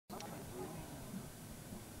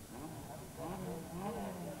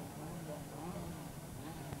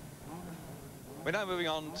We're now moving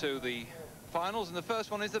on to the finals, and the first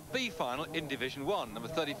one is the B final in Division 1. Number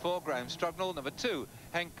 34, Graham Strugnell. Number 2,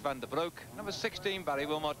 Henk van der Broek. Number 16, Barry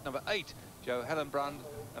Wilmot. Number 8, Joe Hellenbrand.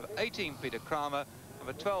 Number 18, Peter Kramer.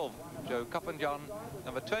 Number 12, Joe Koppenjan.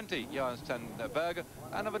 Number 20, Johan Stenberger.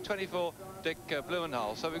 And number 24, Dick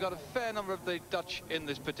Bloemendaal. So we've got a fair number of the Dutch in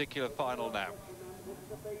this particular final now.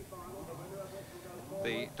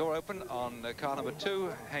 The door open on car number 2,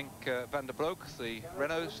 Henk van der Broek, the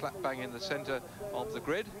Renault, slap bang in the centre of the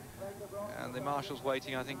grid. And the marshal's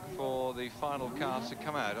waiting, I think, for the final cars to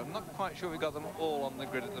come out. I'm not quite sure we've got them all on the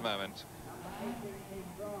grid at the moment.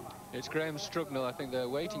 It's Graham Strugnell, I think they're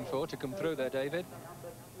waiting for to come through there, David,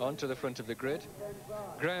 onto the front of the grid.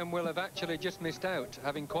 Graham will have actually just missed out,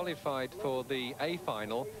 having qualified for the A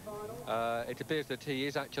final. It appears that he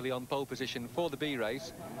is actually on pole position for the B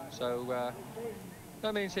race. So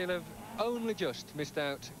that means he'll have only just missed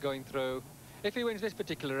out going through. If he wins this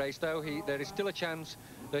particular race, though, there is still a chance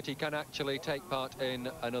that he can actually take part in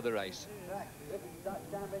another race.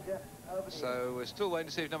 So we're still waiting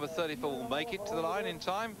to see if number 34 will make it to the line in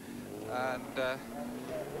time. And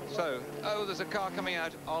there's a car coming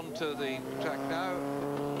out onto the track now.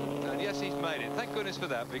 And yes, he's made it. Thank goodness for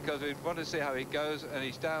that, because we want to see how he goes. And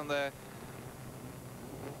he's down there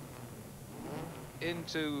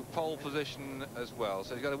into pole position as well.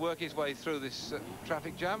 So he's got to work his way through this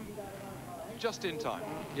traffic jam just in time.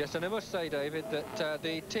 Yes, and I must say, David, that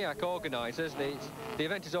the TIAC organisers, the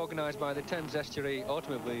event is organised by the Thames Estuary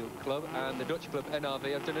Automobile Club and the Dutch club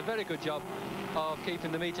NRV, have done a very good job of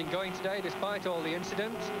keeping the meeting going today, despite all the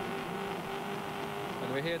incidents.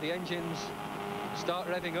 And we hear the engines start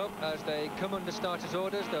revving up as they come under starters'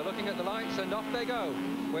 orders. They're looking at the lights, and off they go,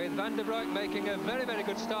 with Van der Broek making a very, very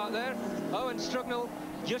good start there. Oh, and Strugnell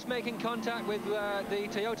just making contact with the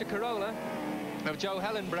Toyota Corolla of Joe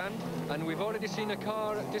Hellenbrand, and we've already seen a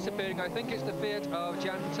car disappearing. I think it's the Fiat of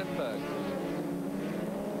Jan Tenberg.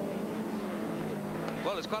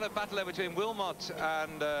 Well, it's quite a battle there between Wilmot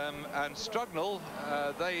and Strugnell.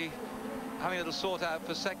 They having a little sort out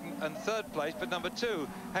for second and third place, but number 2,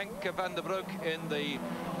 Henk van der Broek in the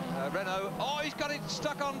Renault. Oh, he's got it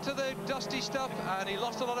stuck onto the dusty stuff, and he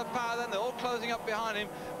lost a lot of power then. They're all closing up behind him.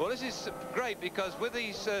 Well, this is great, because with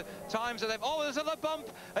these times that they've... Oh, there's another bump.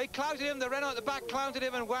 They clouted him. The Renault at the back clouted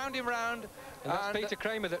him and wound him round. And that's Peter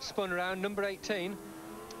Kramer that spun around, number 18.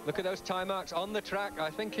 Look at those tyre marks on the track. I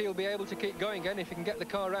think he'll be able to keep going again if he can get the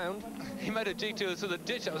car round. He made a detour through the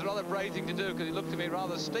ditch. That was a rather brave thing to do, because it looked to be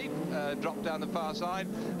rather steep drop down the far side,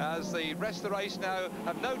 as the rest of the race now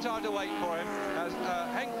have no time to wait for him, as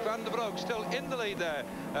Henk van der Broek still in the lead there,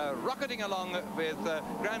 rocketing along with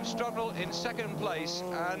Graham Strugnell in second place,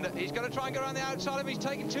 and he's going to try and go around the outside of him. He's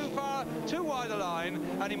taken too wide a line,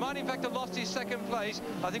 and he might in fact have lost his second place.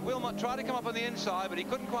 I think Wilmot tried to come up on the inside, but he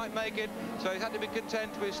couldn't quite make it, so he's had to be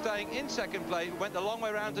content with staying in second place. Went the long way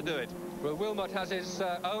round to do it. Well, Wilmot has his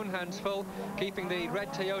own hands full, keeping the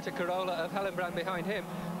red Toyota Corolla of Hellenbrand behind him.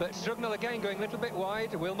 But Strugnell again going a little bit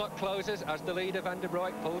wide. Wilmot closes as the leader, Van der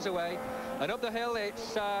Broek, pulls away. And up the hill,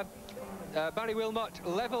 it's Barry Wilmot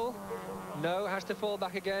level. No, has to fall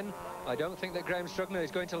back again. I don't think that Graham Strugnell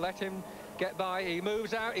is going to let him get by. He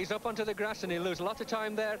moves out, he's up onto the grass, and he'll lose a lot of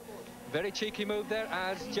time there. Very cheeky move there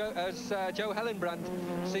as Joe Hellenbrand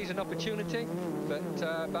sees an opportunity,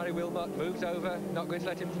 but Barry Wilmot moves over, not going to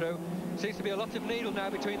let him through. Seems to be a lot of needle now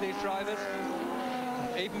between these drivers,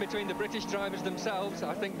 even between the British drivers themselves.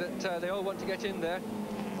 I think that they all want to get in there.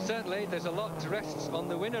 Certainly, there's a lot rests on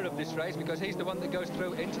the winner of this race, because he's the one that goes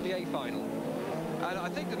through into the A final. And I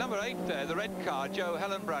think the number 8 there, the red car, Joe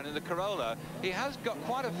Hellenbrand in the Corolla, he has got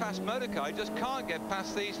quite a fast motor car. He just can't get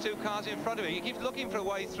past these 2 cars in front of him. He keeps looking for a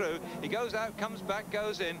way through. He goes out, comes back,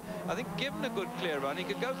 goes in. I think given a good clear run, he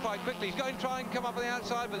could go quite quickly. He's going to try and come up on the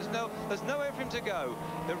outside, but there's nowhere for him to go.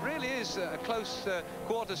 There really is a close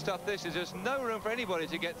quarter stuff. This is just no room for anybody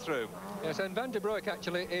to get through. Yes, and Van der Broek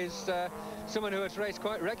actually is someone who has raced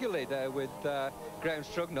quite regularly there with Graham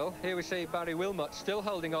Strugnell. Here we see Barry Wilmot still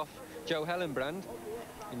holding off Joe Hellenbrand,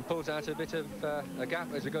 and pulls out a bit of a gap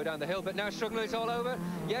as we go down the hill. But now Strugnell is all over.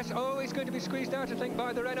 Yes, oh, he's going to be squeezed out, I think,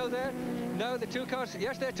 by the Renault there. No, the 2 cars,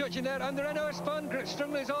 yes, they're touching there, and the Renault has spun.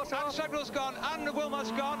 Strugnell is also off. And Strugnell's gone, and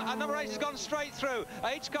Wilmot's gone, and number 8 has gone straight through.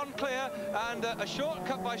 8's gone clear, and a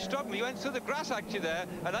shortcut by Strugnell. He went through the grass actually there,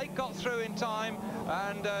 and 8 got through in time.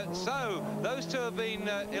 And so those 2 have been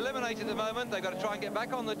eliminated at the moment. They've got to try and get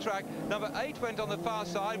back on the track. Number 8 went on the far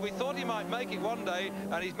side. We thought he might make it one day,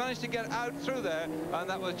 and he's managed to get out through there, and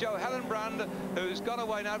that was Joe Hellenbrand, who's gone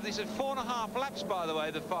away now. This is 4.5 laps, by the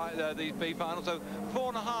way, the B final. So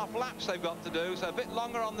 4.5 laps they've got to do. So a bit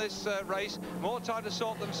longer on this race, more time to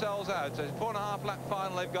sort themselves out. So 4.5 lap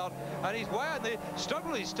final they've got, and he's way out. The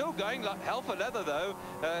Strugnell, he's still going like hell for leather though.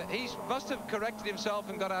 He must have corrected himself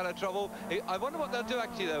and got out of trouble. I wonder what they'll do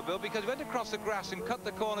actually though, Bill, because he went across the grass and cut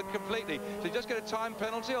the corner completely. So he just get a time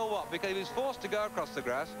penalty or what? Because he was forced to go across the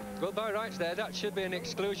grass. Well, by rights there, that should be an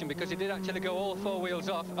exclusion because he did actually go all 4 wheels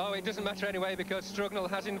off. Oh, it doesn't matter anyway because Strugnell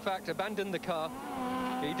has in fact abandoned the car.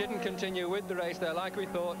 He didn't continue with the race there like we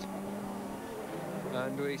thought.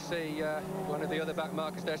 And we see one of the other back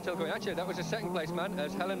markers there still going. Actually, that was a second place man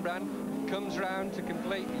as Hellenbrand comes round to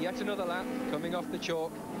complete yet another lap coming off the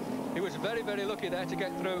chalk. He was very, very lucky there to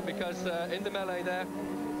get through because in the melee there,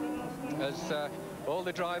 as all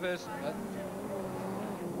the drivers...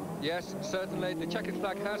 yes, certainly, the checkered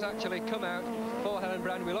flag has actually come out for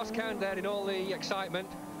Hellenbrand. We lost count there in all the excitement.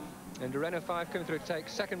 And Renault 5 coming through to take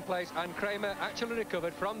second place. And Kramer actually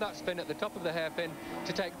recovered from that spin at the top of the hairpin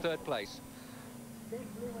to take third place.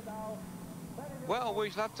 Well, we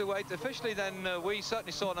shall have to wait. Officially then, we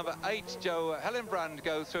certainly saw number 8, Joe Hellenbrand,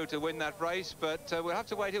 go through to win that race, but we'll have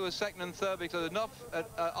to wait who was second and third because enough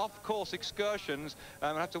off-course excursions.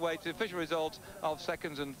 We'll have to wait the official results of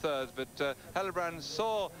seconds and thirds, but Hellenbrand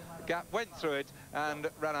saw gap, went through it and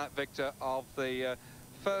ran out victor of the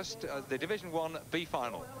the Division 1 B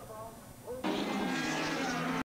final.